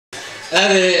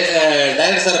அதாவது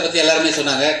டைரக்டர் சாரை பற்றி எல்லாருமே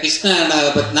சொன்னாங்க. கிருஷ்ணன்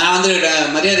பற்றி நான் வந்து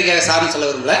மரியாதைக்காக சார்னு சொல்ல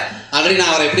விரும்பல. ஆல்ரெடி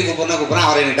நான் அவரை எப்படி கூப்பிட்றேன்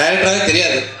அவர் எனக்கு டைரக்டராகவே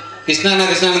தெரியாது. கிருஷ்ணா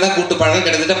தான் கூப்பிட்டு பழக்கம்,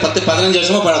 கிட்டத்தட்ட 10-15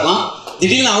 வருஷமாக பழக்கம்.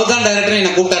 திடீர்னு அவர் தான் டைரக்டர்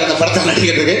என்னை கூப்பிட்டாரு அந்த படத்தை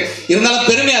நடிக்கிறதுக்கு. இருந்தாலும்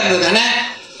பெருமையாக இருந்தது. ஆனால்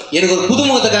எனக்கு ஒரு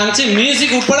புதுமுகத்தை காமிச்சு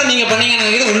மியூசிக் உட்பட நீங்கள் பண்ணீங்கன்னு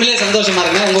நினைக்கிறது உண்மையிலேயே சந்தோஷமாக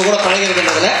இருங்க. உங்கள் கூட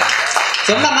பழகிறதுன்றதுல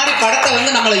சொன்ன மாதிரி படத்தை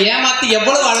வந்து நம்மளை ஏமாற்றி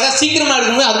எவ்வளவு அழகாக சீக்கிரமாக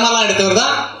எடுக்கணும் அது மாதிரிலாம் எடுத்தவர்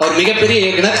தான் அவர் மிகப்பெரிய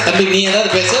இயக்குனர். தம்பி நீ ஏதாவது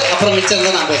பேசு, அப்புறம் மிச்சம்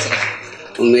தான் நான் பேசுகிறேன்.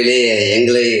 உண்மையிலேயே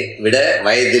எங்களை விட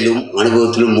வயதிலும்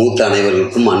அனுபவத்திலும் மூத்த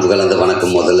அனைவர்களுக்கும் அன்பு கலந்த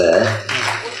வணக்கம். முதல்ல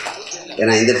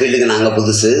ஏன்னா இந்த ஃபீல்டுக்கு நாங்கள்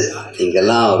புதுசு,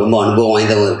 இங்கெல்லாம் ரொம்ப அனுபவம்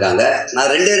வாய்ந்தவங்க இருக்காங்க. நான்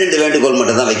 2 வேண்டுகோள்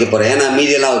மட்டும் தான் வைக்க போகிறேன். ஏன்னா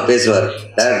மீடியெல்லாம் அவர் பேசுவார்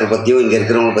டேரக்டர் பற்றியும் இங்கே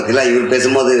இருக்கிறவங்க பற்றிலாம். இவர்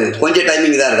பேசும்போது கொஞ்சம்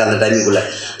டைமிங் தான் இருக்குது. அந்த டைமிங்குள்ளே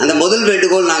அந்த முதல்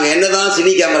வேண்டுகோள், நாங்கள் என்ன தான்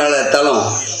சினி கேமராவில் எடுத்தாலும்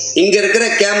இங்கே இருக்கிற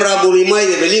கேமரா மூலிமா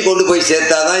இதை வெளியே கொண்டு போய்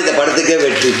சேர்த்தா தான் இந்த படத்துக்கே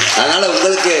வெற்றி. அதனால்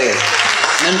உங்களுக்கு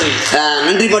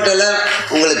நன்றி மட்டும் இல்லை,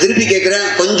 உங்களை திருப்பி கேட்குறேன்.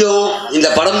 கொஞ்சம் இந்த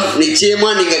படம்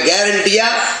நிச்சயமாக நீங்கள்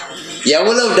கேரண்டியாக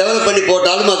எவ்வளோ டெவலப் பண்ணி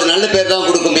போட்டாலும் அது நல்ல பேர் தான்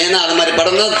கொடுக்கும். ஏன்னா அது மாதிரி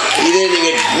படம் தான் இதே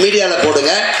நீங்கள் மீடியாவில்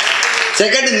போடுங்க.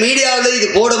 செகண்ட், மீடியாவில் இது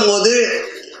போடும்போது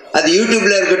அது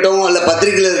யூடியூப்பில் இருக்கட்டும் அல்ல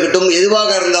பத்திரிகையில் இருக்கட்டும்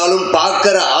எதுவாக இருந்தாலும்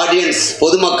பார்க்குற ஆடியன்ஸ்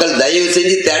பொதுமக்கள் தயவு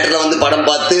செஞ்சு தேட்டரில் வந்து படம்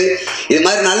பார்த்து இது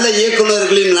மாதிரி நல்ல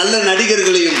இயக்குநர்களையும் நல்ல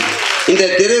நடிகர்களையும் இந்த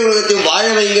திரையுலகத்தையும் வாழ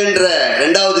வைங்கன்ற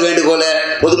 2வது வேண்டுகோளை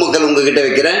பொதுமக்கள் உங்ககிட்ட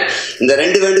வைக்கிறேன். இந்த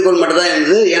 2 வேண்டுகோள் மட்டும் தான்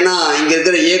இருந்தது. ஏன்னா இங்கே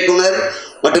இருக்கிற இயக்குனர்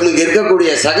மற்றும் இங்கே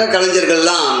இருக்கக்கூடிய சக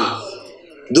கலைஞர்கள்லாம்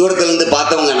தூரத்திலிருந்து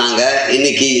பார்த்தவங்க. நாங்கள்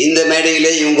இன்னைக்கு இந்த மேடையிலே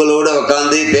இவங்களோட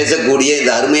உட்காந்து பேசக்கூடிய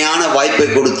இந்த அருமையான வாய்ப்பை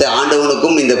கொடுத்த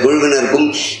ஆண்டவனுக்கும் இந்த குழுவினருக்கும்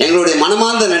எங்களுடைய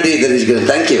மனமார்ந்த நன்றியை தெரிவிச்சுக்கிறேன்.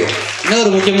 தேங்க்யூ.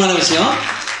 இன்னொரு முக்கியமான விஷயம்,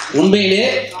 உண்மையிலே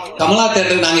கமலா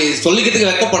தேட்டர் நாங்கள்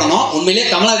சொல்லிக்கிறதுக்கு வெக்கப்படணும். உண்மையிலே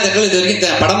கமலா தேட்டரில் இது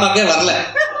வரைக்கும் படம் பார்க்கவே வரல.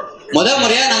 முதல்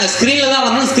முறையாக நாங்கள் ஸ்க்ரீனில் தான்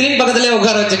வரணும். ஸ்க்ரீன் பக்கத்திலே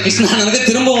உட்கார வச்ச கிருஷ்ணனுக்கு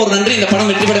திரும்பவும் ஒரு நன்றி. இந்த படம்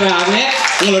வெற்றி பெறவே ஆகுமே.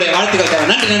 உங்களுடைய வாழ்த்துக்கள் தேவை.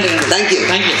 நன்றி.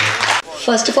 தேங்க்யூ.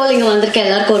 ஃபர்ஸ்ட் ஆஃப் ஆல் இங்கே வந்திருக்க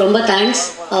எல்லாருக்கும் ரொம்ப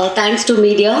thanks to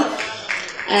media.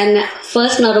 And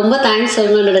first நான் ரொம்ப தேங்க்ஸ்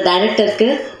சொல்லணும் என்னோட டைரக்டருக்கு.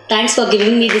 Thanks for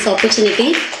giving me this opportunity.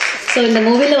 So இந்த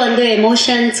மூவியில் வந்து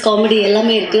எமோஷன்ஸ், காமெடி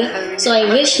எல்லாமே இருக்குது. ஸோ ஐ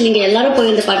விஷ் நீங்கள் எல்லோரும்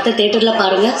போய் இந்த படத்தை தேட்டரில்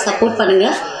பாருங்கள், சப்போர்ட்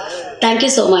பண்ணுங்கள்.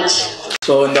 Thank you so much.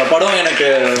 ஸோ இந்த படம் எனக்கு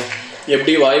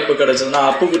எப்படி வாய்ப்பு கிடச்சதுன்னா,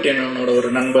 அப்புக்குட்டி என்னோட ஒரு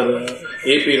நண்பர்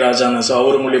ஏபி ராஜான்னு, ஸோ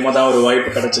அவர் மூலியமாக தான் ஒரு வாய்ப்பு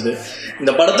கிடச்சிது.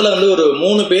 இந்த படத்தில் வந்து ஒரு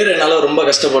 3 பேர் என்னால் ரொம்ப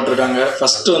கஷ்டப்பட்டுருக்காங்க.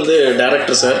 ஃபஸ்ட்டு வந்து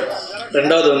டைரக்டர் சார்,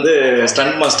 2வது வந்து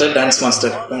ஸ்டண்ட் மாஸ்டர், டான்ஸ்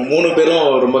மாஸ்டர். அவங்க 3 பேரும்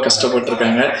ரொம்ப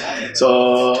கஷ்டப்பட்டுருக்காங்க. ஸோ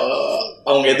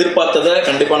அவங்க எதிர்பார்த்ததை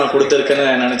கண்டிப்பாக நான் கொடுத்துருக்கேன்னு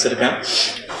நினச்சிருக்கேன்.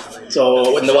 ஸோ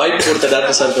இந்த வாய்ப்பு கொடுத்த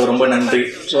டேரக்டர் சாருக்கு ரொம்ப நன்றி.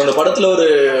 ஸோ அந்த படத்தில்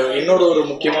இன்னொரு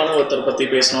முக்கியமான ஒருத்தர் பற்றி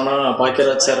பேசணுன்னா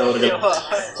பாக்யராஜ் சார் அவர்கள்.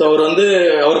 ஸோ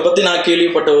அவரை பற்றி நான்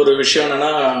கேள்விப்பட்ட ஒரு விஷயம்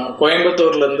என்னென்னா,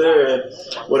 கோயம்புத்தூர்லேருந்து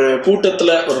ஒரு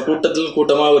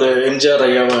கூட்டமாக ஒரு எம்ஜிஆர்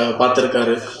ஐயாவை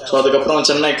பார்த்துருக்காரு. ஸோ அதுக்கப்புறம்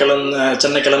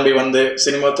சென்னை கிளம்பி வந்து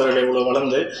சினிமா துறையில் இவ்வளோ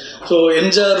வளர்ந்து, ஸோ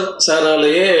எம்ஜிஆர்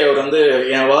சாராலேயே அவர்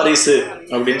என் வாரிசு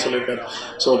அப்படின்னு சொல்லியிருக்காரு.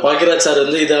 ஸோ பாக்யராஜ் சார்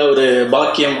இதாக ஒரு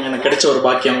பாக்கியம், எனக்கு கிடைச்ச ஒரு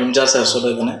பாக்கியம் எம்ஜிஆர் சார்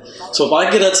சொல்லுதுன்னு. So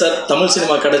Bhagyaraj sir Tamil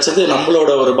cinema கிடைச்சது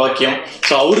நம்மளோட ஒரு பாக்கியம்.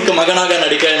 ஸோ அவருக்கு மகனாக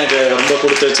நடிக்க எனக்கு ரொம்ப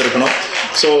கொடுத்து வச்சிருக்கணும்.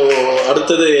 ஸோ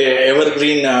அடுத்தது எவர்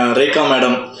green Rekha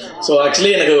madam. So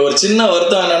actually எனக்கு ஒரு சின்ன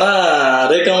வருத்தம் என்னென்னா,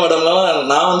 ரேகா மேடம்லாம்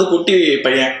நான் குட்டி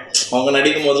பையன் அவங்க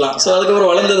நடிக்கும் போதெல்லாம். ஸோ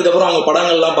அதுக்கப்புறம் வளர்ந்ததுக்கப்புறம் அவங்க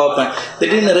படங்கள்லாம் பார்ப்பேன்.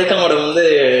 திடீர்னு ரேகா மேடம்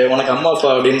உனக்கு அம்மா அப்பா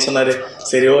அப்படின்னு சொன்னார்.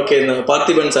 சரி ஓகே, இந்த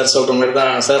பார்த்திபன் சார் சொல்கிற மாதிரி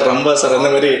தான் சார், ரம்பா சார் அந்த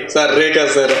மாதிரி, சார் ரேகா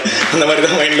சார் அந்த மாதிரி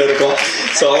தான் மைண்டில் இருக்கும்.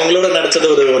 ஸோ அவங்களோட நடித்தது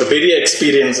ஒரு பெரிய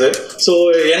எக்ஸ்பீரியன்ஸு. ஸோ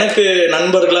எனக்கு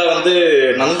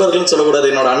நண்பர்கள்னு சொல்லக்கூடாது,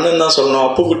 என்னோட அண்ணன் தான் சொல்லணும்,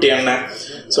 அப்புக்குட்டி அண்ணன்.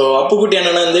 ஸோ அப்புக்குட்டி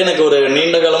அண்ணன் எனக்கு ஒரு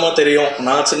நீண்ட காலமாக தெரியும்.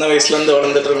 நான் சின்ன வயசுலேருந்து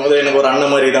வளர்ந்துட்டு இருக்கும்போது எனக்கு ஒரு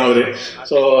அண்ணன் மாதிரி தான் அவர்.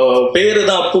 ஸோ பேர்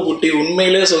தான் அப்புக்குட்டி.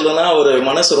 உண்மையிலே சொல்லணும்னா ஒரு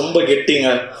மனசு ரொம்ப கெட்டிங்க.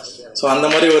 ஸோ அந்த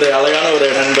மாதிரி ஒரு அழகான ஒரு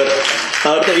நண்பர்.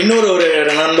 அடுத்த இன்னொரு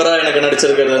நண்பராக எனக்கு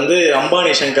நடிச்சிருக்கிறது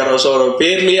அம்பானி சங்கர். ஸோ ஒரு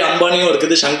பேர்லேயே அம்பானியும்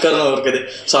இருக்குது, சங்கர்னும் இருக்குது.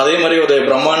 ஸோ அதே மாதிரி ஒரு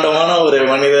பிரம்மாண்டமான ஒரு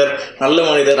மனிதர், நல்ல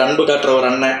மனிதர், அன்பு காட்டுற ஒரு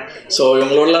அண்ணன். ஸோ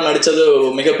இவங்களோடலாம் நடித்தது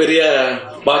மிகப்பெரிய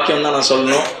பாக்கியம் தான் நான்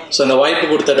சொல்லணும். ஸோ இந்த வாய்ப்பு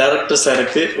கொடுத்த டைரக்டர்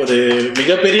சாருக்கு ஒரு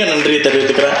மிகப்பெரிய நன்றியை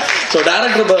தெரிவித்துக்கிறேன். ஸோ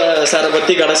டைரக்டர் சாரை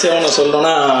பற்றி கடைசியாக ஒன்று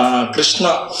சொல்லணும்னா,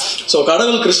 கிருஷ்ணா. ஸோ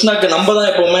கடவுள் கிருஷ்ணாக்கு நம்ம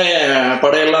தான் எப்போவுமே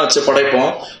படையெல்லாம் வச்சு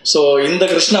படைப்போம். ஸோ இந்த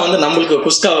கிருஷ்ணா நம்மளுக்கு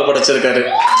குஸ்காவை படைச்சிருக்காரு.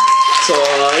 ஸோ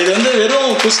இது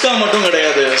வெறும் குஸ்கா மட்டும்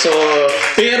கிடையாது. ஸோ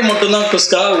பேர் மட்டும்தான்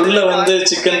குஸ்கா, உள்ள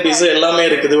சிக்கன் பீஸு எல்லாமே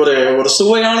இருக்குது. ஒரு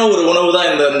சுவையான ஒரு உணவு தான்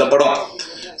இந்த படம்.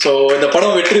 ஸோ இந்த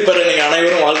படம் வெற்றி பெற நீங்கள்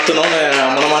அனைவரும் வாழ்த்தணும்னு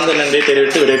மனமார்ந்த நன்றியை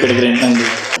தெரிவித்து விடைபெறுகிறேன். நன்றி.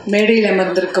 மேடையில்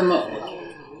அமர்ந்திருக்கும்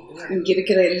இங்கே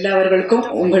இருக்கிற எல்லாவர்களுக்கும்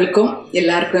உங்களுக்கும்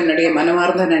எல்லாருக்கும் என்னுடைய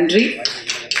மனமார்ந்த நன்றி.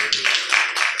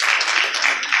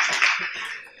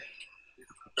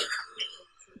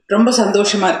 ரொம்ப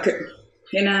சந்தோஷமா இருக்கு.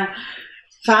 ஏன்னா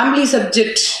ஃபேமிலி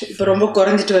சப்ஜெக்ட் இப்போ ரொம்ப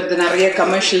குறைஞ்சிட்டு வருது, நிறைய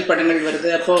கமர்ஷியல் படங்கள் வருது.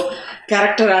 அப்போது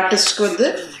கேரக்டர் ஆர்டிஸ்ட்க்கு வந்து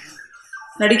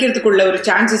நடிக்கிறதுக்குள்ள ஒரு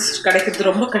சான்சஸ் கிடைக்கிறது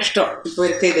ரொம்ப கஷ்டம் இப்போ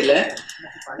இருக்க இதில்.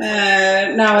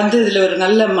 நான் வந்து இதில் ஒரு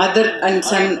நல்ல மதர் அண்ட்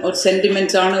சன் ஒரு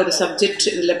சென்டிமெண்ட்ஸான ஒரு சப்ஜெக்ட்,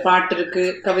 இதில் பாட்டு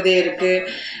இருக்குது, கவிதை இருக்குது,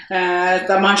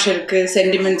 தமாஷை இருக்குது,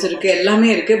 சென்டிமெண்ட்ஸ் இருக்குது, எல்லாமே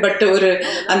இருக்குது. பட் ஒரு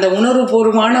அந்த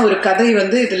உணர்வுபூர்வமான ஒரு கதை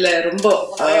வந்து இதில் ரொம்ப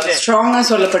ஸ்ட்ராங்காக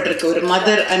சொல்லப்பட்டிருக்கு, ஒரு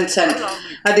மதர் அண்ட் சன்.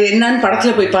 அது என்னன்னு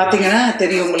படத்தில் போய் பார்த்தீங்கன்னா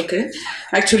தெரியும் உங்களுக்கு.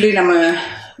 ஆக்சுவலி நம்ம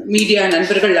மீடியா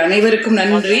நண்பர்கள் அனைவருக்கும்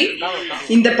நன்றி.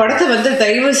 இந்த படத்தை வந்து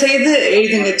தயவு செய்து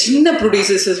எழுதுங்க. சின்ன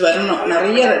ப்ரொடியூசர்ஸ் வரணும்,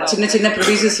 நிறைய சின்ன சின்ன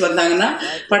ப்ரொடியூசர்ஸ் வந்தாங்கன்னா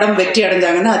படம் வெற்றி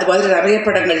அடைஞ்சாங்கன்னா அது மாதிரி நிறைய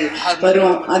படங்கள்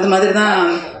வரும். அது மாதிரி தான்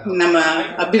நம்ம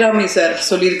அபிராமி சார்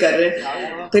சொல்லியிருக்காரு.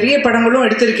 பெரிய படங்களும்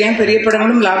எடுத்திருக்கேன், பெரிய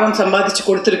படங்களும் லாபம் சம்பாதிச்சு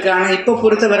கொடுத்துருக்கேன். ஆனால் இப்போ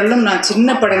பொறுத்தவரையிலும் நான்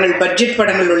சின்ன படங்கள், பட்ஜெட்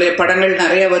படங்கள் உள்ள படங்கள்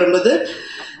நிறைய வரும்போது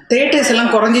தேட்டர்ஸ்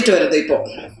எல்லாம் குறைஞ்சிட்டு வருது.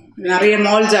 இப்போது நிறைய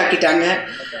மால்ஸ் ஆக்கிட்டாங்க,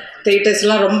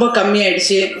 தேட்டர்ஸ்லாம் ரொம்ப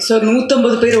கம்மியாயிடுச்சு. ஸோ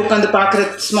 150 பேர் உட்காந்து பார்க்குற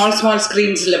ஸ்மால்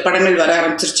ஸ்க்ரீன்ஸில் படங்கள் வர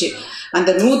ஆரம்பிச்சிருச்சு.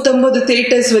 அந்த 150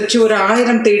 தேட்டர்ஸ் வச்சு ஒரு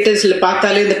 1000 தேட்டர்ஸில்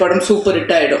பார்த்தாலே இந்த படம் சூப்பர்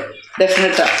ஹிட் ஆகிடும்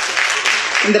டெஃபினட்டாக.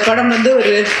 இந்த படம் வந்து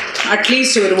ஒரு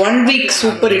அட்லீஸ்ட் ஒரு 1 வீக்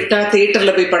சூப்பர் ஹிட்டாக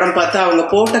தேட்டரில் போய் படம் பார்த்தா அவங்க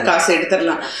போட்ட காசை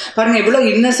எடுத்துடலாம். பாருங்கள் எவ்வளோ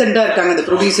இன்னசென்ட்டாக இருக்காங்க அந்த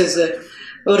ப்ரொடியூசர்ஸு.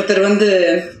 ஒருத்தர் வந்து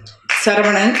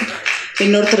சரவணன்,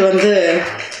 இன்னொருத்தர் வந்து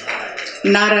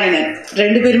நாராயணன்,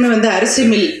 2 பேருமே வந்து அரிசி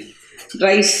மில்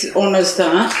ரைஸ் ஓனர்ஸ்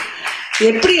தான்.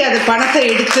 எப்படி அது பணத்தை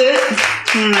எடுத்து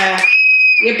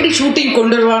எப்படி ஷூட்டிங்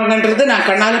கொண்டு வருவாங்கன்றது நான்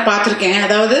கண்ணால் பார்த்துருக்கேன்.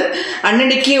 அதாவது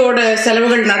அன்னன்னைக்கோட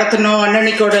செலவுகள் நடத்தணும்,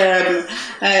 அன்னன்னைக்கோட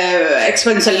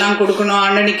எக்ஸ்பென்ஸ் எல்லாம் கொடுக்கணும்,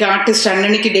 அன்னன்னைக்கு ஆர்டிஸ்ட்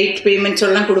அன்னன்னைக்கு டேட் பேமெண்ட்ஸ்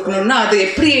எல்லாம் கொடுக்கணும்னா அது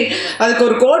எப்படி அதுக்கு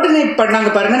ஒரு கோஆர்டினேட்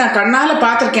பண்ணாங்க பாருங்கள். நான் கண்ணால்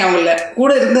பார்த்துருக்கேன். அவங்கள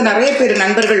கூட இருந்து நிறைய பேர்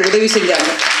நண்பர்கள் உதவி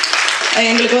செஞ்சாங்க.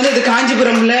 எங்களுக்கு வந்து இது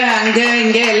காஞ்சிபுரமில் அங்கே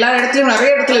இங்கே எல்லா இடத்துலையும் நிறைய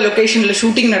இடத்துல லொக்கேஷனில்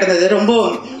ஷூட்டிங் நடந்தது. ரொம்ப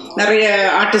நிறைய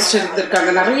ஆர்டிஸ்ட் இருந்திருக்காங்க,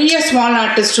 நிறைய ஸ்மால்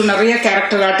ஆர்டிஸ்ட்டும் நிறைய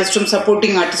கேரக்டர் ஆர்டிஸ்ட்டும்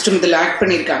சப்போர்ட்டிங் ஆர்டிஸ்ட்டும் இதில் ஆக்ட்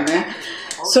பண்ணியிருக்காங்க.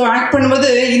 ஸோ ஆக்ட் பண்ணும்போது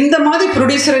இந்த மாதிரி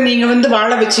ப்ரொடியூசரை நீங்கள் வந்து வாழ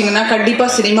வச்சிங்கன்னா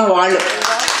கண்டிப்பாக சினிமா வாழும்.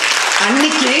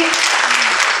 அன்னைக்கு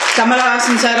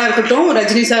கமலஹாசன் சாராக இருக்கட்டும்,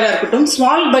 ரஜினி சாராக இருக்கட்டும்,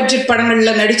 ஸ்மால் பட்ஜெட்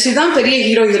படங்களில் நடித்து தான் பெரிய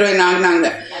ஹீரோயின் ஆகினாங்க.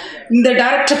 இந்த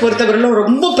டேரக்டரை பொறுத்தவரையிலும்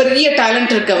ரொம்ப பெரிய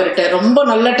டேலண்ட் இருக்குது அவர்கிட்ட, ரொம்ப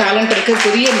நல்ல டேலண்ட் இருக்குது,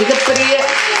 பெரிய மிகப்பெரிய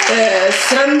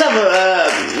சிறந்த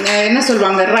என்ன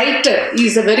சொல்லுவாங்க writer,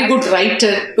 is a very good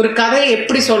writer. ஒரு கதையை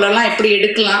எப்படி சொல்லலாம், எப்படி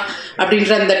எடுக்கலாம்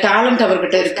அப்படின்ற அந்த டேலண்ட்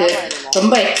அவர்கிட்ட இருக்குது.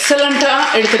 ரொம்ப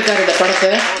எக்ஸலண்ட்டாக எடுத்திருக்காரு இந்த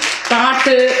படத்தை.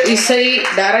 பாட்டு, இசை,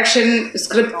 டைரக்ஷன்,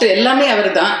 ஸ்கிரிப்ட் எல்லாமே அவர்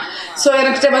தான். ஸோ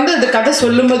எனக்கிட்ட வந்து அந்த கதை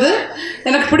சொல்லும்போது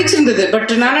எனக்கு பிடிச்சிருந்தது.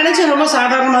 பட் நான் நினச்சேன் ரொம்ப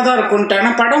சாதாரணமாக தான் இருக்கும்ன்ட்டு.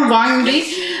 ஆனால் படம் வாங்கி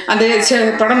அந்த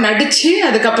படம் நடித்து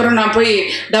அதுக்கப்புறம் நான் போய்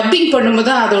டப்பிங் பண்ணும்போது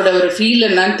தான் அதோட ஒரு ஃபீல்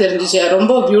என்னன்னு தெரிஞ்சிச்சு.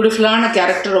 ரொம்ப பியூட்டிஃபுல்லான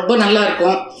கேரக்டர், ரொம்ப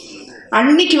நல்லாயிருக்கும்.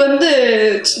 அன்னைக்கு வந்து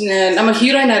நம்ம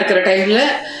ஹீரோயினாக இருக்கிற டைமில்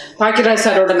பாக்யராஜ்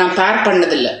சாரோட நான் பேர்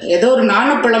பண்ணதில்லை. ஏதோ ஒரு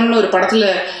நாணப்பழம்னு ஒரு படத்தில்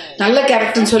நல்ல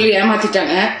கேரக்டர்னு சொல்லி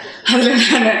ஏமாற்றிட்டாங்க. அதில்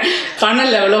நான்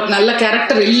பண்ணலை, அவ்வளோ நல்ல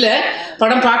கேரக்டர் இல்லை.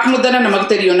 படம் பார்க்கும்போது தானே நமக்கு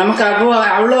தெரியும், நமக்கு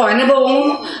அவ்வளோ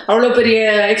அனுபவமும் அவ்வளோ பெரிய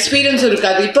எக்ஸ்பீரியன்ஸும்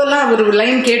இருக்காது. இப்போல்லாம் ஒரு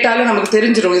லைன் கேட்டாலும் நமக்கு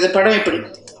தெரிஞ்சிடும் இது படம்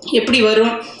எப்படி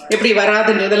வரும் எப்படி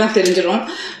வராதுன்றதெல்லாம் தெரிஞ்சிடும்.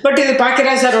 பட் இது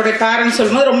பாக்யராஜ் சாரோட பேரண்ட்ஸ்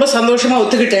சொல்லும்போது ரொம்ப சந்தோஷமாக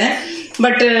ஒத்துக்கிட்டேன்.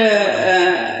 பட்டு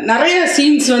நிறைய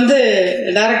சீன்ஸ் வந்து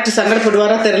டைரக்டர்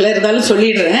சங்கடப்படுவாரா தெரியல, இருந்தாலும்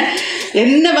சொல்லிடுறேன்.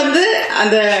 என்ன வந்து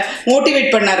அந்த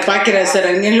மோட்டிவேட் பண்ணார் பாக்யராஜ் சார்.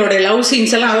 எங்களுடைய லவ்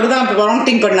சீன்ஸ் எல்லாம் அவர் தான்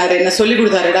ப்ராம்ப்டிங் பண்ணார், என்ன சொல்லி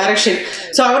கொடுத்தாரு டைரக்ஷன்.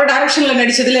 ஸோ அவர் டைரக்ஷனில்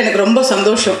நடித்ததில் எனக்கு ரொம்ப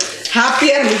சந்தோஷம்,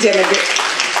 ஹாப்பியாக இருந்துச்சு எனக்கு.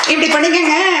 இப்படி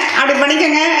பண்ணிக்கங்க, அப்படி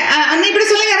பண்ணிக்கங்க, அண்ணன் இப்படி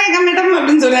சொல்லுங்க மேடம்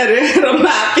அப்படின்னு சொன்னார். ரொம்ப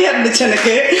ஹாப்பியாக இருந்துச்சு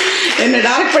எனக்கு. என்னை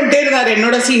டைரக்ட் பண்ணிட்டே இருந்தார்.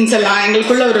 என்னோட சீன்ஸ் எல்லாம்,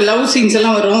 எங்களுக்குள்ள ஒரு லவ் சீன்ஸ்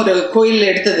எல்லாம் வரும், ஒரு கோயிலில்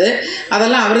எடுத்தது,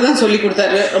 அதெல்லாம் அவர் தான் சொல்லி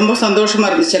கொடுத்தாரு. ரொம்ப சந்தோஷமாக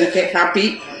இருந்துச்சு எனக்கு, ஹாப்பி.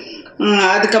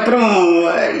 அதுக்கப்புறம்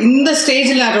இந்த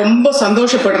ஸ்டேஜில் நான் ரொம்ப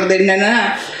சந்தோஷப்படுறது என்னென்னா,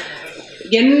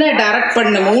 என்ன டைரக்ட்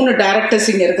பண்ண 3 டைரக்டர்ஸ்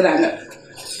இங்கே இருக்கிறாங்க.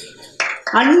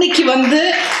 அன்னைக்கு வந்து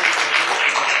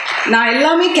நான்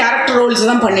எல்லாமே கேரக்டர் ரோல்ஸ்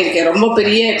தான் பண்ணியிருக்கேன். ரொம்ப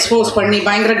பெரிய எக்ஸ்போஸ் பண்ணி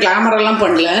பயங்கர கிளாமரெல்லாம்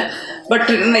பண்ணல. பட்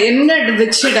என்ன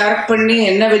வச்சு டைரக்ட் பண்ணி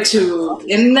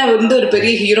என்ன வந்து ஒரு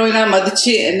பெரிய ஹீரோயினாக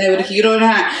மதித்து என்ன ஒரு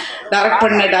ஹீரோயினாக டைரக்ட்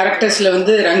பண்ண டைரக்டர்ஸில்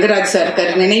வந்து ரங்கராஜ் சார்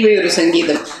இருக்கார். நினைவே ஒரு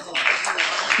சங்கீதம்.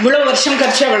 இவ்வளோ வருஷம்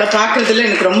கழிச்சு அவளை பார்க்குறதுல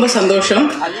எனக்கு ரொம்ப சந்தோஷம்.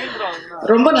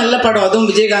 ரொம்ப நல்ல படம், அதுவும்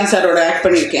விஜயகாந்த் சாரோட ஆக்ட்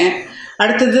பண்ணியிருக்கேன்.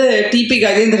 அடுத்தது டிபி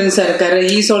கஜேந்திரன் சார் இருக்கார்.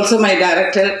 Is also my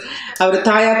director. அவர்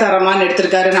தாயா தாரமான்னு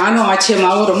எடுத்திருக்காரு. நானும்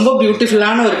ஆச்சியமாவும் ரொம்ப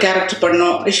பியூட்டிஃபுல்லான ஒரு கேரக்டர்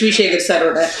பண்ணோம் ரிஷ்விசேகர்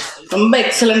சாரோட. ரொம்ப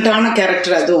எக்ஸலண்ட்டான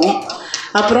கேரக்டர் அதுவும்.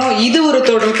 அப்புறம் இது ஒரு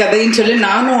தொடர் கதைன்னு சொல்லி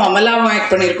நானும் அமலாவும்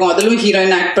ஆக்ட் பண்ணியிருக்கோம். அதிலும்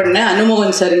ஹீரோயின் ஆக்ட் பண்ணேன்.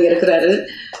 அனுமோகன் சார் இங்கே இருக்கிறாரு.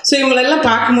 ஸோ இவங்களெல்லாம்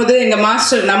பார்க்கும்போது எங்கள்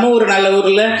மாஸ்டர் நம்ம ஒரு நல்ல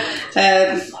ஊரில்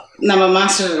நம்ம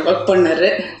மாஸ்டர் ஒர்க் பண்ணார்.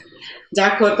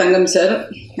 ஜாக்வர் தங்கம் சார்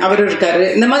அவரும் இருக்கார்.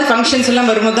 இந்த மாதிரி ஃபங்க்ஷன்ஸ் எல்லாம்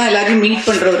வரும்போது தான் எல்லாரையும் மீட்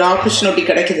பண்ணுற ஒரு ஆப்பர்ச்சுனிட்டி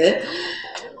கிடைக்குது.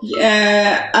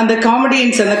 அந்த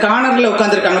காமெடியன்ஸ் அந்த கார்னரில்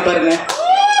உட்காந்துருக்காங்க பாருங்கள்,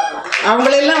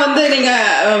 அவங்களெல்லாம் வந்து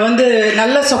நீங்கள் வந்து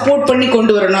நல்லா சப்போர்ட் பண்ணி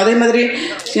கொண்டு வரணும். அதே மாதிரி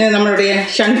நம்மளுடைய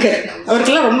ஷங்கர்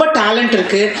அவருக்கெல்லாம் ரொம்ப டேலண்ட்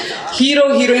இருக்குது.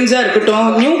 ஹீரோயின்ஸாக இருக்கட்டும்,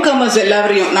 நியூ கமர்ஸ்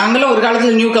எல்லாரையும், நாங்களும் ஒரு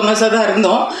காலத்தில் நியூ கமர்ஸாக தான்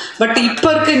இருந்தோம். பட் இப்போ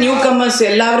இருக்க நியூ கமர்ஸ்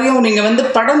எல்லாரையும் நீங்கள் வந்து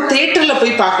படம் தேட்டரில்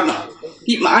போய் பார்க்கணும்.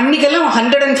 அன்றைக்கெல்லாம்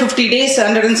 150 days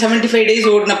 175 days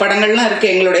ஓடின படங்கள்லாம்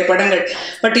இருக்குது எங்களுடைய படங்கள்.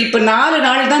 பட் இப்போ 4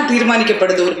 நாள் தான்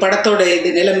தீர்மானிக்கப்படுது ஒரு படத்தோட இது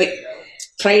நிலைமை.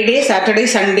 ஃப்ரைடே, சாட்டர்டே,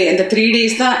 சண்டே அந்த 3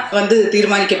 days தான் வந்து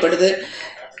தீர்மானிக்கப்படுது.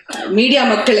 மீடியா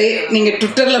மக்களே, நீங்கள்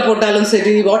ட்விட்டரில் போட்டாலும்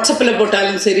சரி, வாட்ஸ்அப்பில்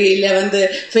போட்டாலும் சரி, இல்லை வந்து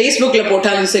ஃபேஸ்புக்கில்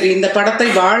போட்டாலும் சரி, இந்த படத்தை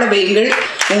வாழ வையுங்கள்.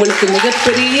 உங்களுக்கு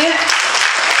மிகப்பெரிய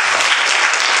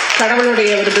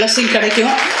கடவுளுடைய ஒரு பிளஸ்ஸிங்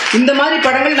கிடைக்கும். இந்த மாதிரி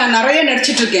படங்கள் நான் நிறைய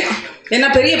நடிச்சிட்ருக்கேன். ஏன்னா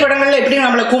பெரிய படங்களில் எப்படியும்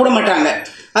நம்மளை கூப்பிட மாட்டாங்க,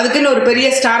 அதுக்குன்னு ஒரு பெரிய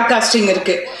ஸ்டார் காஸ்டிங்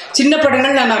இருக்குது. சின்ன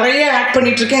படங்கள் நான் நிறைய ஆக்ட்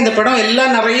பண்ணிகிட்ருக்கேன். இந்த படம்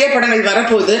எல்லாம் நிறைய படங்கள்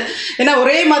வரப்போகுது. ஏன்னா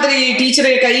ஒரே மாதிரி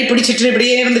டீச்சரை கை பிடிச்சிட்டு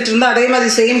இப்படியே இருந்துட்டு இருந்தால் அதே மாதிரி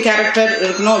சேம் கேரக்டர்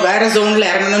இருக்கணும், வேறு ஜோனில்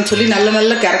இறங்கணும்னு சொல்லி நல்ல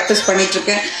நல்ல கேரக்டர்ஸ்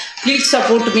பண்ணிகிட்ருக்கேன். Please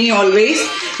support me always.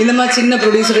 இந்த மாதிரி சின்ன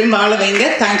ப்ரொடியூசரையும் வாழ வைங்க.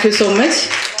 Thank you so much.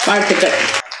 வாழ்த்துக்கள்.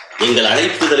 எங்கள்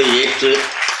அழைப்புதலை ஏற்று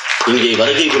இங்கே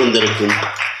வருகை புரிந்திருக்கும்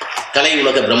கலை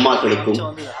உலக பிரம்மாக்களுக்கும்,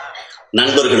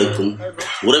 நண்பர்களுக்கும்,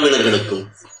 உறவினர்களுக்கும்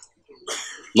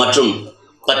மற்றும்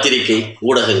பத்திரிகை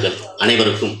ஊடகங்கள்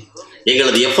அனைவருக்கும்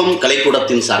எங்களது எஃப்எம்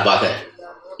கலைக்கூடத்தின் சார்பாக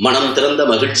மனம் திறந்த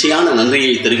மகிழ்ச்சியான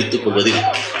நன்றியை தெரிவித்துக் கொள்வதில்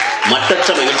மட்டற்ற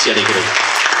மகிழ்ச்சி அடைகிறோம்.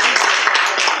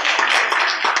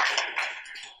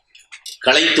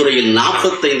 கலைத்துறையில்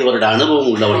 45 வருட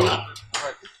அனுபவம் உள்ளவன் நான்.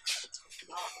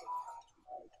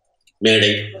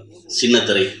 மேடை,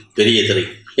 சின்னத்திரை, பெரிய திரை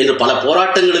என்று பல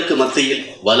போராட்டங்களுக்கு மத்தியில்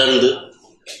வளர்ந்து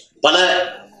பல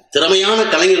திறமையான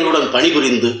கலைஞர்களுடன்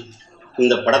பணிபுரிந்து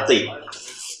இந்த படத்தை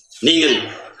நீங்கள்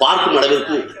பார்க்கும்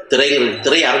அளவிற்கு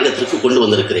திரையரங்கத்திற்கு கொண்டு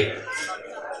வந்திருக்கிறேன்.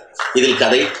 இதில்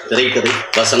கதை, திரைக்கதை,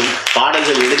 வசனம்,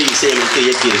 பாடல்கள் எழுதி இசையமைத்து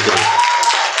இயக்கியிருக்கிறேன்.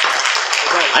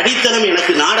 அடித்தளம்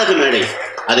எனக்கு நாடக மேடை.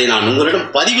 அதை நான் உங்களிடம்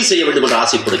பதிவு செய்ய வேண்டும் என்று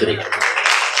ஆசைப்படுகிறேன்.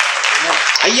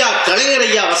 ஐயா கலைஞர்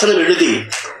ஐயா வசனம் எழுதி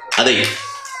அதை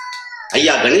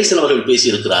ஐயா கணேசன் அவர்கள்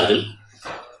பேசியிருக்கிறார்கள்,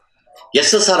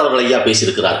 SSR அவர்கள் ஐயா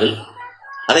பேசியிருக்கிறார்கள்.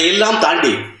 அதையெல்லாம்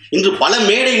தாண்டி இன்று பல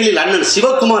மேடைகளில் அண்ணன்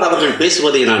சிவகுமார் அவர்கள்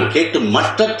பேசுவதை நான் கேட்டு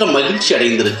மற்றற்ற மகிழ்ச்சி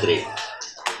அடைந்திருக்கிறேன்.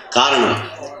 காரணம்,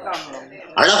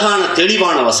 அழகான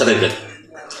தெளிவான வசனங்கள்.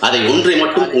 அதை ஒன்றை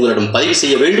மட்டும் உங்களிடம் பதிவு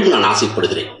செய்ய வேண்டும் நான்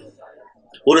ஆசைப்படுகிறேன்.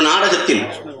 ஒரு நாடகத்தில்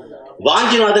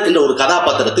வாஞ்சிநாதன் என்ற ஒரு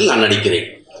கதாபாத்திரத்தில் நான் நடிக்கிறேன்.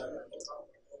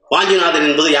 வாஞ்சிநாதன்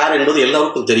என்பது யார் என்பது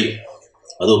எல்லாருக்கும் தெரியும்.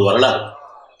 அது ஒரு வரலாறு.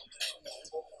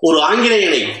 ஒரு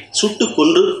ஆங்கிலேயனை சுட்டு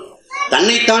கொன்று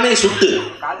தன்னைத்தானே சுட்டு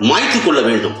மாய்த்து கொள்ள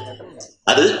வேண்டும்,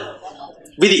 அது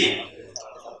விதி.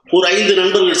 ஒரு 5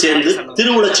 நண்பர்கள் சேர்ந்து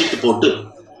திருவுளச்சீட்டு போட்டு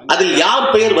அதில் யார்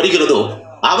பெயர் வருகிறதோ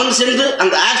அவன் சென்று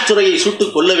அந்த ஆஸ்துரையை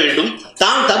சுட்டுக் கொள்ள வேண்டும்,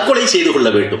 தான் தற்கொலை செய்து கொள்ள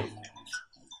வேண்டும்.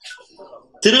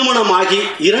 திருமணமாகி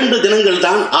 2 தினங்கள்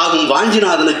தான் ஆகும்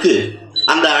வாஞ்சிநாதனுக்கு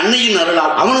அந்த அன்னையின்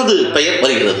அருளால் அவனது பெயர்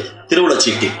வருகிறது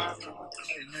திருவுளச்சீட்டில்.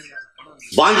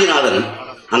 வாஞ்சிநாதன்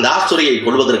அந்த ஆஸ்துரையை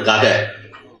கொள்வதற்காக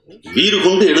வீறு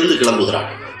கொண்டு எழுந்து கிளம்புகிறான்.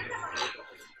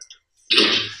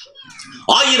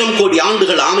 1000 கோடி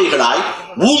ஆண்டுகள் ஆமைகளாய்,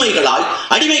 ஊமைகளாய்,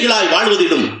 அடிமைகளாய்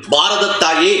வாழ்வதிலும்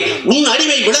பாரதத்தாயே, உன்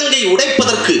அடிமை விலங்கை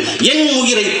உடைப்பதற்கு என்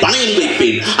உயிரை பணயம்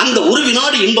வைப்பேன். அந்த ஒரு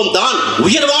வினாடி இன்பம் தான்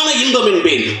உயர்வான இன்பம்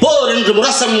என்பேன். போர் என்று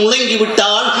முரசம்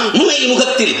முழங்கிவிட்டால் முனை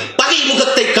முகத்தில் பகை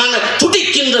முகத்தை காண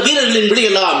துடிக்கின்ற வீரர்களின்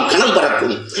விழியெல்லாம் கனல்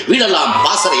பறக்கும். வீடெல்லாம்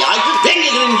பாசறையாய்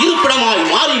வேங்கைகளின் இருப்பிடமாய்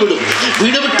மாறிவிடும்.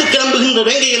 வீடுவிட்டு கிளம்புகின்ற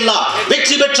வேங்கையெல்லாம்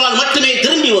வெற்றி பெற்றால் மட்டுமே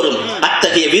திரும்பி வரும்.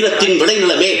 அத்தகைய வீரத்தின்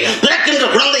விளைநிலமே, பிறக்கின்ற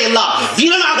குழந்தை எல்லாம்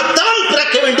வீரனாகத்தான்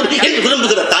பிறக்க வேண்டும் என்று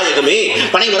விரும்புகிற தாயகமே,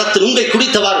 பனைமரத்து நுங்கை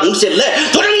குடித்தவாறு முன் செல்ல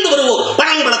தொடர்ந்து வருவோர்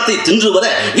பனம்பழத்தை தின்று வர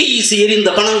வீசி எறிந்த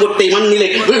பனங்கொட்டை மண்ணிலே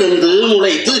விழுந்து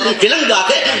முளைத்து கிழங்காக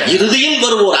இறுதியில்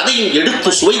வருவோர் அதையும்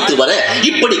எடுத்து சுவைத்து வர,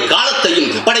 இப்படி காலத்தையும்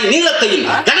படை நீளத்தையும்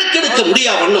கணக்கெடுக்க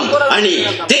முடியா வண்ணம் அணி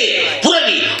தே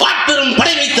புரவி ஆட்பெரும்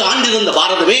படை வைத்து ஆண்டிருந்த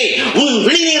பாரதமே, உன்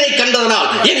விழிநீரை கண்டதனால்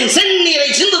என் செந்நீரை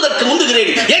சிந்துவதற்கு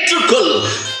முந்துகிறேன், ஏற்றுக்கொள்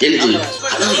என்று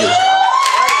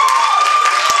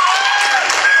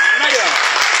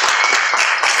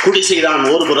குடிசைதான்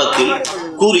ஓர் புறத்தில்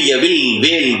கூறிய வில்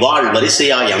வேல் வாழ்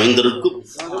வரிசையாய் அமைந்திருக்கும்.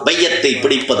 வையத்தை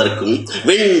பிடிப்பதற்கும்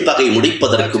வெண்பகை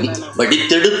முடிப்பதற்கும்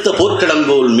வடித்தெடுத்த போர்க்களம்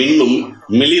போல் மின்னும்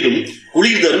மிளிரும்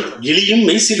குளிர்தரும் எளியும்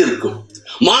மெய்சிலிருக்கும்.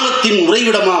 மானத்தின்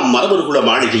உறைவிடமாம் மரபர்குல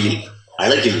மாளிகையில்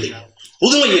அழகில்லை,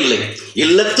 புதுமை இல்லை.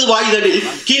 இல்லத்து வாய்தலில்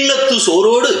கிண்ணத்து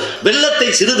சோரோடு வெள்ளத்தை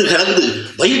சிறிது கலந்து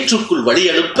வயிற்றுக்குள் வழி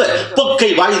அனுப்ப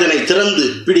பொக்கை வாய்தனை திறந்து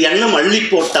பிடி அன்னம் அள்ளி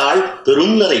போட்டால்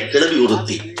பெரும் நரை கிளவி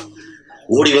ஒருத்தி.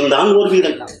 ஓடி வந்தான் ஓர்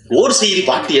வீரன், ஓர் செய்தி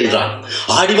பாட்டி என்றான்.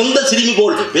 ஆடி வந்த சிறுமி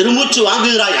போல் பெருமூச்சு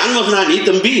வாங்குகிறாய் ஆண்மகனா நீ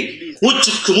தம்பி,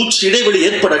 மூச்சுக்கு மூச்சு இடைவெளி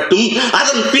ஏற்படட்டும்,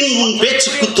 அதன் பின் உன்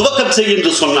பேச்சுக்கு துவக்கம் செய்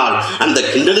என்று சொன்னால் அந்த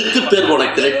கிண்டலுக்கு பேர் போன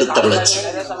கிழட்டு தமிழச்சி.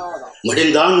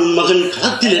 மடிந்தான் உன் மகன்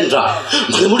களத்தில் என்றார்.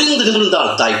 மனமுடிந்து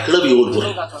நின்றால் தாய் கிளவி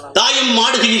ஓடுமுறை. தாயம்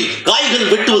மாடுகையில் காய்கள்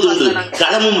வெட்டுவதுண்டு,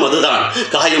 களமும் அதுதான்.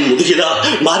 காயம் முதுகிலா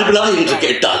மார்பிளா என்று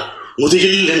கேட்டாள்.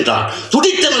 முதுகில் என்றான்.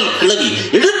 துடித்தனல் கிளவி,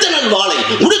 எடுத்தனல் வாளை,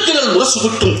 முடுக்கினல் முரசு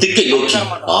விட்டும் திக்கை நோக்கி.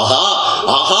 ஆஹா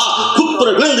ஆஹா, குப்புற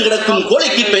விழுந்து கிடக்கும்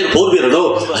கோழைக்கு பெயர் போர் வீரனோ.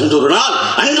 அன்றொரு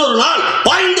நாள்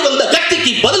பாய்ந்து வந்த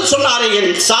கத்திக்கு பதில் சொன்னாரே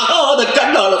என் சாகாத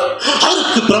கண்ணாளர்.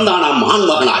 அவருக்கு பிறந்தானாம்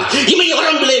ஆண்மகனாய். இமய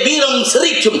வரம்பிலே வீரம்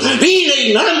சிரிக்கும், வீணை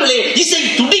நரம்பிலே இசை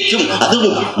துடிக்கும்,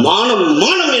 அதுவும் மானம்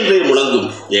மானம் என்றே முழங்கும்.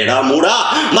 ஏடா மூடா,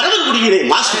 மரபர் குடியிலே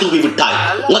மாசு தூவி விட்டாய்.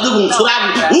 மதுவும்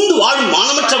சுறாவும் உண்டு வாழும்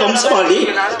மானமற்ற வம்சமானி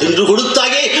என்று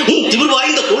கொடுத்தாயே உன் திமிர்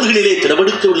வாய்ந்த தோள்களிலே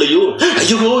திடப்படுத்தவில்லையோ.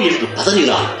 ஐயோ என்று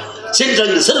பதறினான்.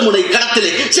 சென்றங்கு செருமுனை களத்திலே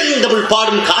செந்தமிழ்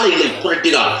பாடும் காளைகளை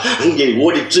புரட்டினான். அங்கே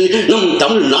ஓடிற்று நம்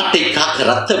தமிழ் நாட்டை காக்க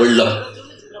ரத்த வெள்ளம்.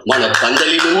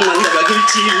 மனப்பந்தலிலும் அந்த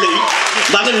மகிழ்ச்சி இல்லை,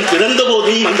 மகன் பிறந்த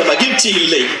போதும் அந்த மகிழ்ச்சி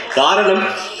இல்லை. காரணம்,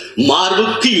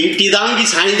 மார்புக்கு ஈட்டி தாங்கி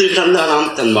சாய்ந்து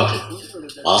கிடந்தானாம் தன் மகன்.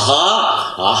 ஆஹா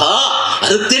ஆஹா,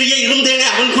 அறுத்தெறிய இருந்தேனே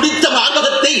அவன் குடித்த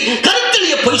மார்பகத்தை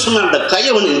கருத்தெறிய போய் சொன்ன அந்த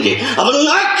கயவன் எங்கே, அவன்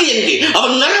நாக்கு எங்கே,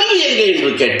 அவன் நரம்பு எங்கே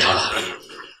என்று கேட்டாளா.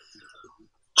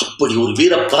 அப்படி ஒரு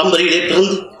வீர பரம்பரையிலே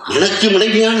பிறந்து எனக்கு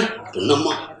மனைவியான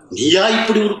பொன்னம்மா, நீயா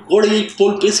இப்படி ஒரு கோழையை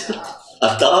போல் பேசுகிற?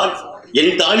 அத்தான்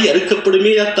என் தாலி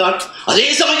அறுக்கப்படுமே அத்தான், அதே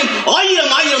சமயம்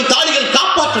ஆயிரம் ஆயிரம் தாலிகள்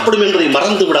காப்பாற்றப்படும் என்பதை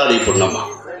மறந்து விடாதே பொன்னம்மா.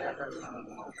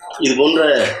 இது போன்ற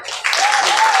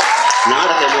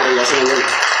நாடகங்களுடைய வசனங்கள்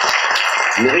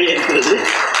நிறைய இருக்கிறது.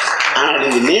 ஆனால்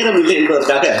இங்கு நேரம் இல்லை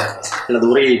என்பதற்காக எனது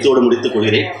உரையை இதோடு முடித்துக்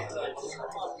கொள்கிறேன்.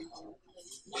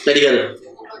 நடிகர்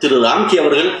திரு ராம்கி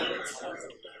அவர்கள்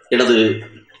எனது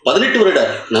 18 வருட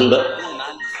நண்பர்.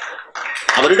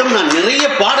 அவரிடம் நான் நிறைய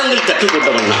பாடங்கள்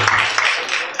கற்றுக்கொண்டவன்.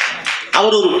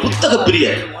 அவர் ஒரு புத்தக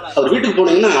பிரியர். அவர் வீட்டுக்கு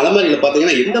போனீங்கன்னா அலமாரியில்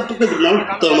பார்த்தீங்கன்னா எந்த புத்தகத்தினாலும்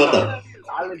புத்தகமாக தான்.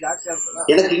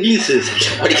 எனக்கு இங்கிலீஷ்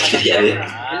படிக்க தெரியாது.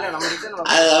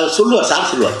 சொல்லுவார், சார்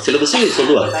சொல்லுவார், சில விஷயங்கள்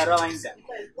சொல்லுவார்.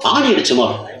 ஆணி அடிச்ச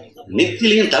மாதிரி,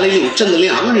 நெத்திலையும் தலையிலையும்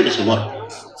உச்சந்தலையும் ஆணி அடிச்ச மாதிரி.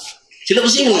 சில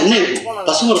விஷயங்கள் என்ன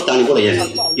பசுமரத்தாணி கூட என்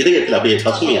இதயத்தில் அப்படியே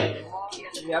பசுமையா.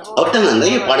 அவர்கிட்ட நான்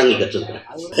நிறைய பாடங்கள் கற்றுருக்கிறேன்.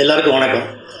 எல்லாருக்கும் வணக்கம்.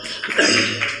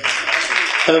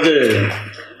 அதாவது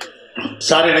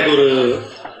சார் எனக்கு ஒரு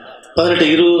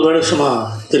 18-20 வருஷமாக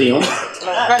தெரியும்.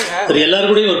 அவர்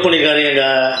எல்லாரும் கூடயும் ஒர்க் பண்ணியிருக்காரு.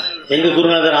 எங்கள்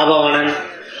குருநாதர் ஆபாவானன்,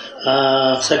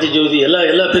 சத்யஜோதி,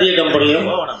 எல்லா பெரிய கம்பெனியும்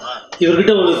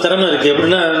இவர்கிட்ட ஒரு திறமை இருக்குது.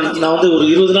 எப்படின்னா, நான் வந்து ஒரு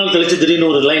 20 நாள் கழித்து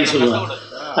திடீர்னு ஒரு லைன் சொல்லுவேன்.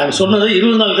 அவன் சொன்னது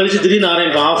 20 நாள் கழித்து திடீர்னு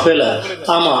ஆரம்பிப்பேன் ஆஃப் வேல.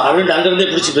 ஆமாம் அப்படின்ட்டு அங்கேருந்தே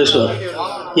பிடிச்சி பேசுவார்.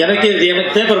 எனக்கு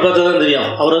பேப்பர் பார்த்து தான் தெரியும்.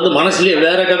 அவர் வந்து மனசுலேயே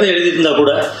வேறு கதை எழுதியிருந்தால்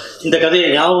கூட இந்த கதையை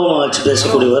ஞாபகமாக வச்சு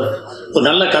பேசக்கூடியவர். ஒரு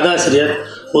நல்ல கதாசிரியர்.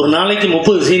 ஒரு நாளைக்கு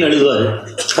 30 சீன் எழுதுவார்.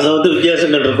 அதில் வந்து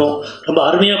வித்தியாசங்கள் இருக்கும். ரொம்ப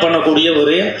அருமையாக பண்ணக்கூடிய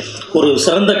ஒரு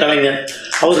சிறந்த கலைஞர்.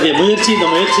 அவருடைய முயற்சி, இந்த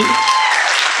முயற்சி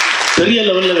பெரிய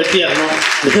லெவலில் வெற்றியாகணும்.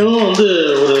 மிகவும் வந்து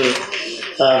ஒரு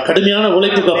கடுமையான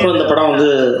உழைப்புக்கு அப்புறம் இந்த படம் வந்து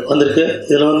வந்திருக்கு.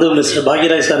 இதில் வந்து மிஸ்டர்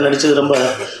பாக்யராஜ் சார் நடித்தது ரொம்ப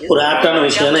ஒரு ஆப்டான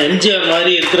விஷயம். ஏன்னா எம்ஜிஆர்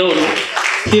மாதிரி இருக்கிற ஒரு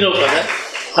ஹீரோ கதை.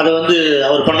 அதை வந்து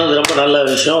அவர் பண்ணது ரொம்ப நல்ல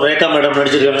விஷயம். ரேகா மேடம்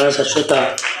நடிச்சிருக்காங்க, சஸ்வதா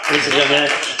நடிச்சிருக்காங்க,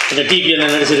 இந்த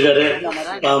டிபிஎன் நடிச்சிருக்காரு,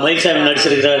 மயில்சாமி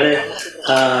நடிச்சிருக்கிறாரு,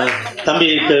 தம்பி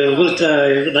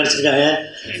நடிச்சிருக்காங்க.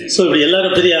 ஸோ இப்படி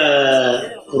எல்லோரும் பெரிய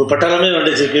ஒரு பட்டாளமே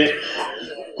நடிச்சிருக்கு.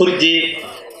 குறிச்சி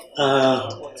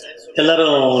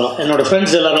எல்லோரும் என்னோடய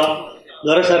ஃப்ரெண்ட்ஸ் எல்லோரும்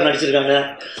துரை சார் நடிச்சிருக்காங்க.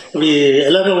 இப்படி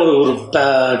எல்லோரும் ஒரு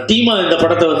டீமாக இந்த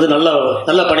படத்தை வந்து நல்லா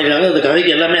பண்ணியிருக்காங்க. இந்த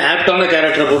கதைக்கு எல்லாமே ஆக்டான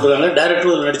கேரக்டரை போட்டிருக்காங்க.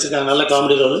 டைரக்டரும் நடிச்சிருக்காங்க, நல்ல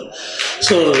காமெடி ரோல்.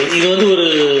 ஸோ இது வந்து ஒரு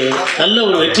நல்ல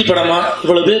ஒரு வெற்றி படமாக,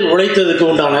 இவ்வளோ பேர் உழைத்ததுக்கு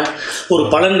உண்டான ஒரு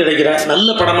பலன் கிடைக்கிற நல்ல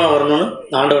படமாக வரணும்னு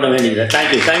நான் ஆண்டவனை வேண்டிக்கிறேன்.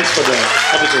 Thank you. Thanks for the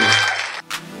opportunity.